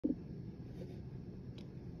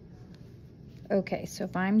Okay, so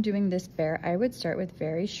if I'm doing this bear, I would start with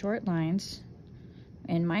very short lines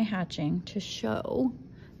in my hatching to show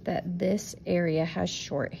that this area has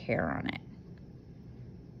short hair on it.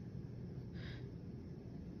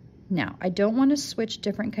 Now, I don't want to switch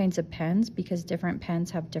different kinds of pens because different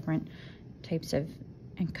pens have different types of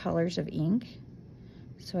and colors of ink.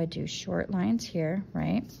 So I do short lines here,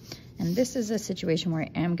 right? And this is a situation where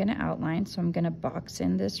I am going to outline. So I'm going to box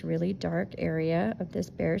in this really dark area of this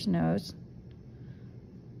bear's nose.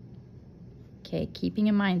 Okay, keeping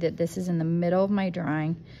in mind that this is in the middle of my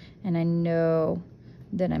drawing, and I know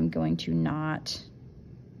that I'm going to not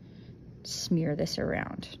smear this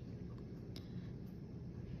around.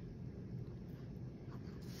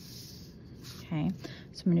 Okay,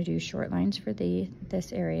 so I'm going to do short lines for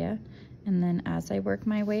this area, and then as I work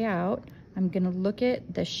my way out, I'm going to look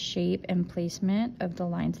at the shape and placement of the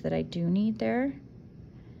lines that I do need there,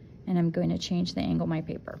 and I'm going to change the angle of my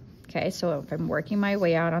paper. Okay, so if I'm working my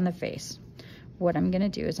way out on the face, what I'm going to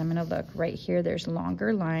do is I'm going to look right here. There's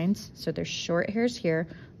longer lines, so there's short hairs here,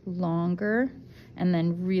 longer, and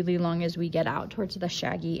then really long as we get out towards the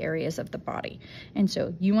shaggy areas of the body. And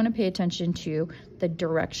so you want to pay attention to the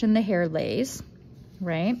direction the hair lays,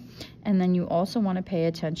 right? And then you also want to pay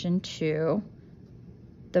attention to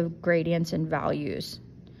the gradients and values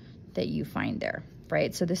that you find there,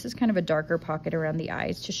 right? So this is kind of a darker pocket around the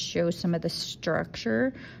eyes to show some of the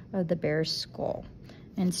structure of the bear's skull.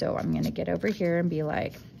 And so I'm going to get over here and be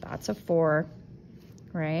like, that's a 4,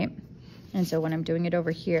 right? And so when I'm doing it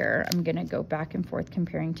over here, I'm going to go back and forth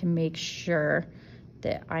comparing to make sure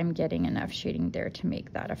that I'm getting enough shading there to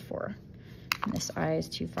make that a 4. And this eye is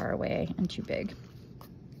too far away and too big.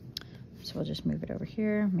 So we'll just move it over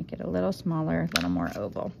here, make it a little smaller, a little more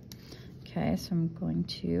oval. Okay, so I'm going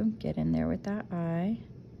to get in there with that eye,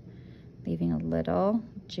 leaving a little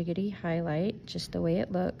jiggity highlight, just the way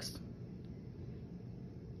it looks.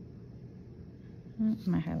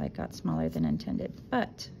 My highlight got smaller than intended,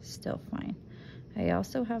 but still fine. I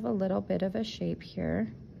also have a little bit of a shape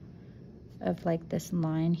here of like this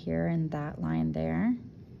line here and that line there.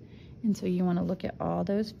 And so you want to look at all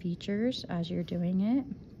those features as you're doing it.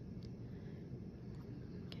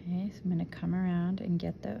 Okay, so I'm going to come around and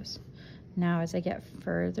get those. Now as I get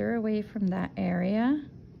further away from that area,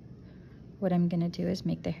 what I'm going to do is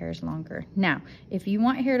make the hairs longer. Now, if you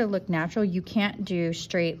want hair to look natural, you can't do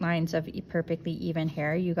straight lines of perfectly even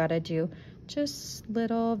hair. You got to do just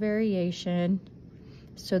little variation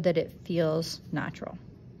so that it feels natural.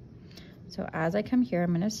 So as I come here, I'm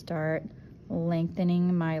going to start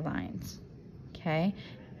lengthening my lines, okay?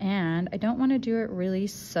 And I don't want to do it really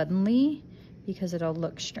suddenly because it'll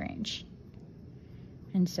look strange.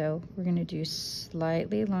 And so we're going to do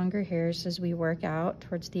slightly longer hairs as we work out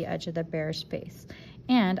towards the edge of the bear's face.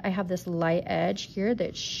 And I have this light edge here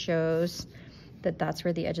that shows that that's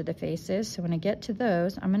where the edge of the face is. So when I get to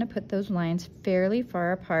those, I'm going to put those lines fairly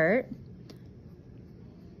far apart.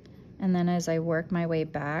 And then as I work my way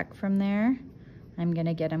back from there, I'm going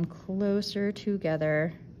to get them closer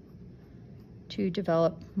together to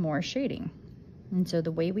develop more shading. And so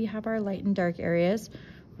the way we have our light and dark areas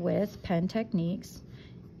with pen techniques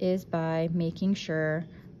is by making sure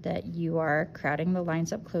that you are crowding the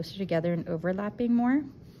lines up closer together and overlapping more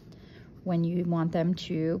when you want them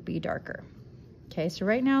to be darker. Okay, so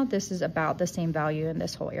right now this is about the same value in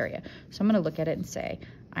this whole area. So I'm going to look at it and say,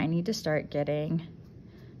 I need to start getting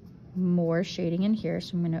more shading in here.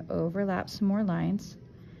 So I'm going to overlap some more lines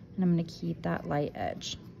and I'm going to keep that light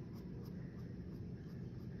edge.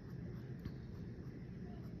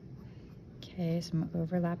 Okay, so I'm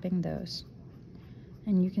overlapping those.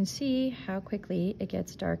 And you can see how quickly it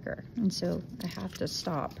gets darker. And so I have to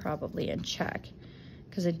stop probably and check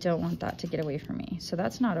because I don't want that to get away from me. So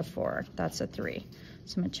that's not a 4, that's a 3.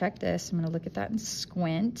 So I'm gonna check this, I'm gonna look at that and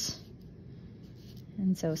squint.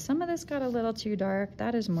 And so some of this got a little too dark,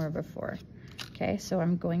 that is more of a 4. Okay, so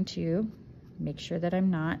I'm going to make sure that I'm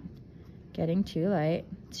not getting too light.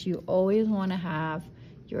 So you always wanna have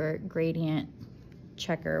your gradient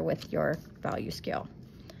checker with your value scale.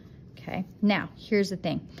 Okay, now here's the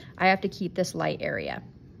thing. I have to keep this light area,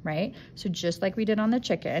 right? So just like we did on the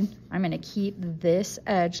chicken, I'm gonna keep this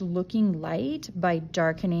edge looking light by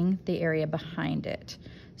darkening the area behind it.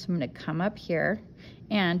 So I'm gonna come up here.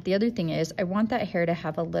 And the other thing is I want that hair to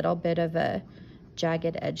have a little bit of a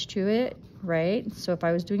jagged edge to it, right? So if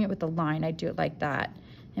I was doing it with a line, I'd do it like that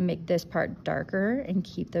and make this part darker and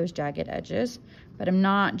keep those jagged edges. But I'm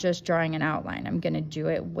not just drawing an outline. I'm gonna do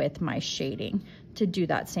it with my shading to do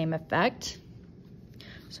that same effect.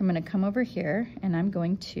 So I'm gonna come over here and I'm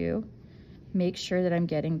going to make sure that I'm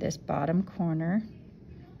getting this bottom corner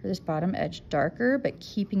or this bottom edge darker, but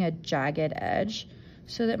keeping a jagged edge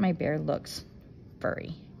so that my bear looks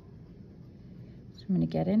furry. So I'm gonna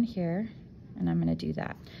get in here and I'm gonna do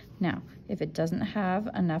that. Now, if it doesn't have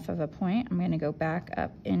enough of a point, I'm gonna go back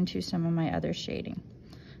up into some of my other shading.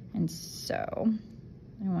 And so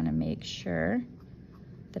I wanna make sure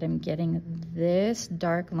that I'm getting this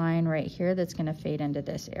dark line right here that's gonna fade into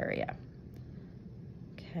this area.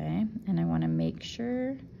 Okay, and I wanna make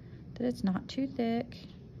sure that it's not too thick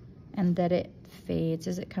and that it fades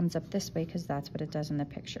as it comes up this way, because that's what it does in the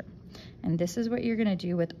picture. And this is what you're gonna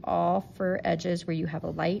do with all fur edges where you have a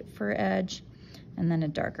light fur edge and then a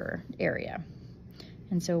darker area.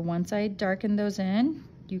 And so once I darken those in,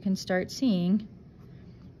 you can start seeing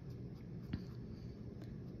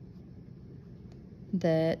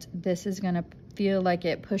that this is gonna feel like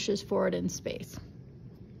it pushes forward in space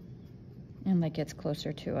and like gets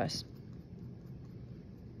closer to us.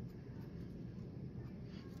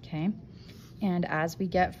 Okay, and as we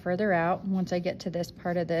get further out, once I get to this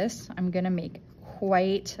part of this, I'm gonna make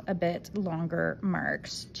quite a bit longer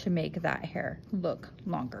marks to make that hair look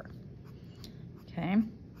longer. Okay.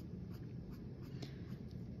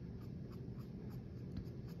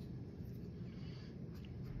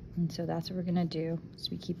 And so that's what we're gonna do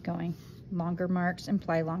as we keep going. Longer marks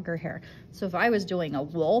imply longer hair. So if I was doing a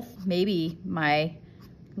wolf, maybe my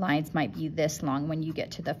lines might be this long when you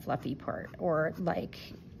get to the fluffy part, or like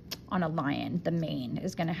on a lion, the mane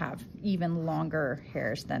is gonna have even longer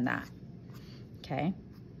hairs than that. Okay,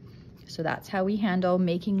 so that's how we handle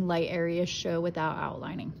making light areas show without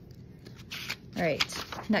outlining. All right,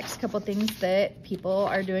 next couple things that people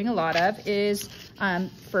are doing a lot of is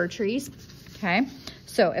fir trees. Okay,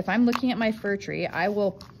 so if I'm looking at my fir tree, I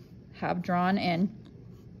will have drawn in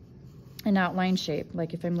an outline shape,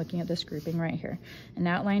 like if I'm looking at this grouping right here, an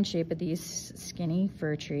outline shape of these skinny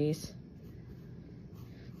fir trees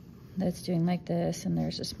that's doing like this, and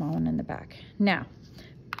there's a small one in the back. Now,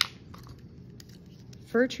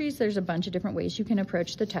 fir trees, there's a bunch of different ways you can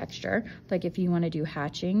approach the texture. Like if you want to do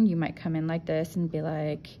hatching, you might come in like this and be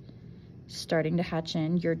like starting to hatch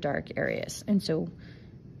in your dark areas. And so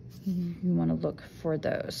you want to look for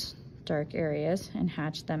those dark areas and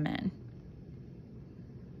hatch them in.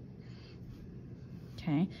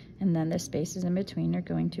 Okay, and then the spaces in between are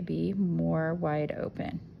going to be more wide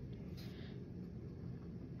open.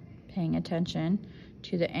 Paying attention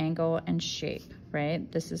to the angle and shape, right?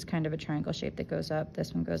 This is kind of a triangle shape that goes up.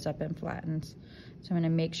 This one goes up and flattens. So I'm gonna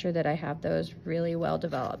make sure that I have those really well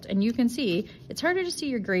developed. And you can see, it's harder to see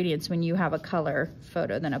your gradients when you have a color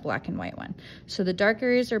photo than a black and white one. So the dark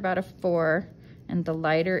areas are about a 4, and the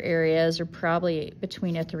lighter areas are probably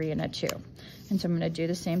between a 3 and a 2. And so I'm gonna do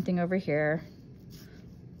the same thing over here,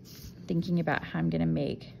 thinking about how I'm gonna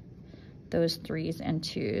make those 3s and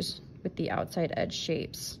 2s with the outside edge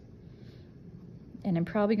shapes. And I'm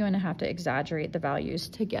probably going to have to exaggerate the values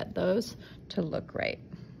to get those to look right.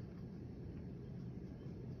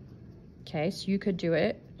 Okay, so you could do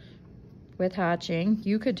it with hatching.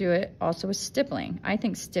 You could do it also with stippling. I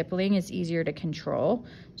think stippling is easier to control,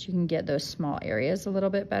 so you can get those small areas a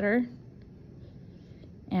little bit better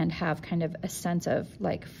and have kind of a sense of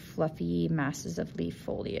like fluffy masses of leaf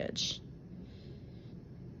foliage.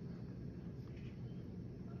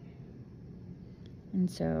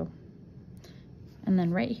 And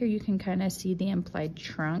then right here, you can kind of see the implied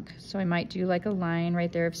trunk. So I might do like a line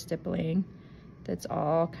right there of stippling that's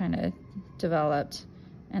all kind of developed,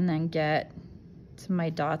 and then get some of my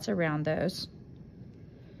dots around those.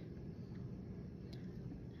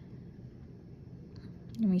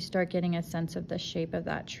 And we start getting a sense of the shape of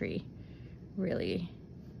that tree really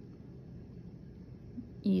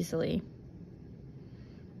easily.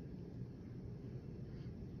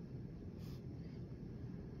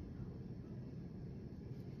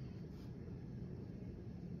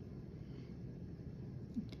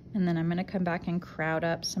 And then I'm gonna come back and crowd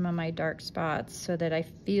up some of my dark spots so that I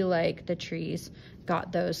feel like the trees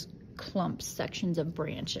got those clump sections of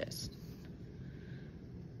branches.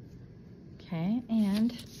 Okay,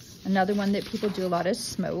 and another one that people do a lot is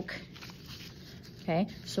smoke. Okay,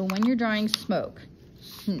 so when you're drawing smoke,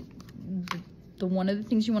 one of the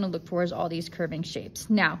things you want to look for is all these curving shapes.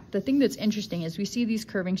 Now, the thing that's interesting is we see these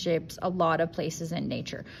curving shapes a lot of places in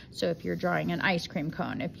nature. So if you're drawing an ice cream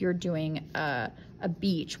cone, if you're doing a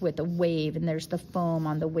beach with a wave and there's the foam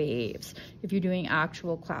on the waves, if you're doing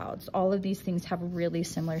actual clouds, all of these things have really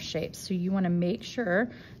similar shapes. So you want to make sure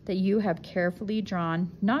that you have carefully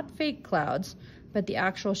drawn, not fake clouds, but the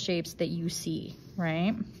actual shapes that you see,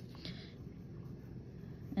 right?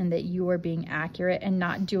 And that you are being accurate and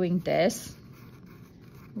not doing this,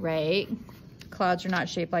 right? Clouds are not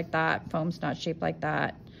shaped like that. Foam's not shaped like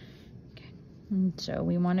that. And so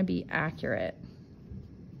we want to be accurate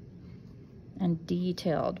and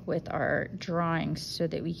detailed with our drawings so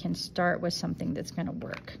that we can start with something that's going to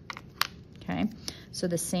work. Okay, so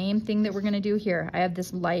the same thing that we're going to do here. I have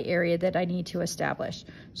this light area that I need to establish.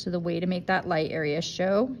 So the way to make that light area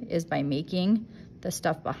show is by making the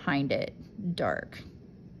stuff behind it dark.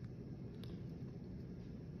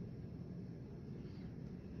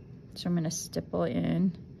 So I'm going to stipple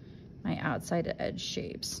in my outside edge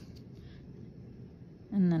shapes.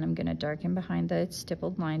 And then I'm going to darken behind the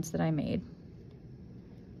stippled lines that I made.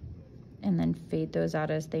 And then fade those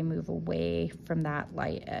out as they move away from that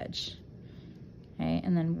light edge. Okay,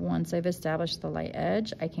 and then once I've established the light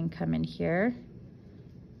edge, I can come in here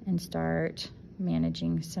and start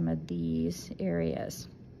managing some of these areas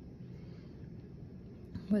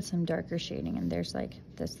with some darker shading. And there's like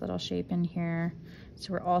this little shape in here.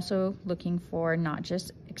 So we're also looking for not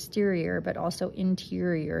just exterior, but also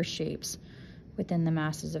interior shapes within the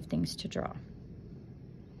masses of things to draw.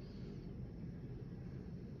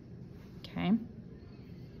 Okay.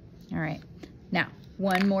 All right. Now,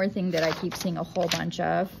 one more thing that I keep seeing a whole bunch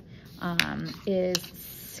of is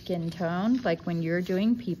skin tone. Like when you're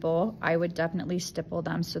doing people, I would definitely stipple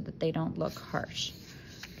them so that they don't look harsh.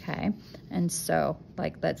 Okay. And so,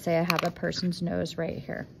 like, let's say I have a person's nose right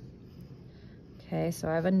here. Okay. So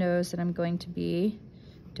I have a nose that I'm going to be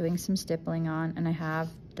doing some stippling on, and I have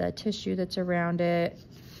the tissue that's around it,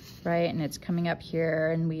 right? And it's coming up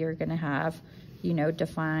here, and we are going to have, you know,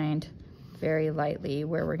 defined very lightly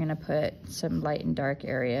where we're going to put some light and dark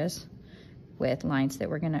areas with lines that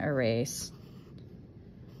we're going to erase.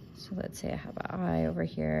 So let's say I have an eye over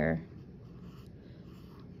here.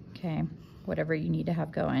 Okay, whatever you need to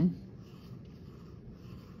have going.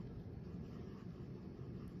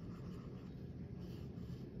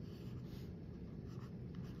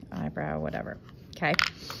 Eyebrow, whatever. Okay,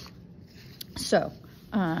 so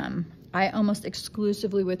I almost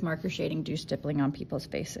exclusively with marker shading do stippling on people's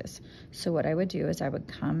faces. So what I would do is I would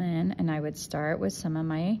come in and I would start with some of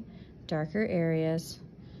my darker areas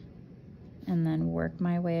and then work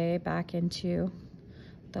my way back into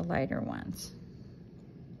the lighter ones.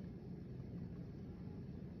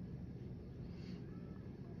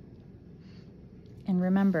 And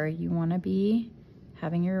remember, you want to be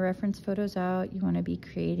having your reference photos out. You want to be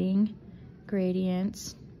creating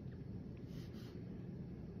gradients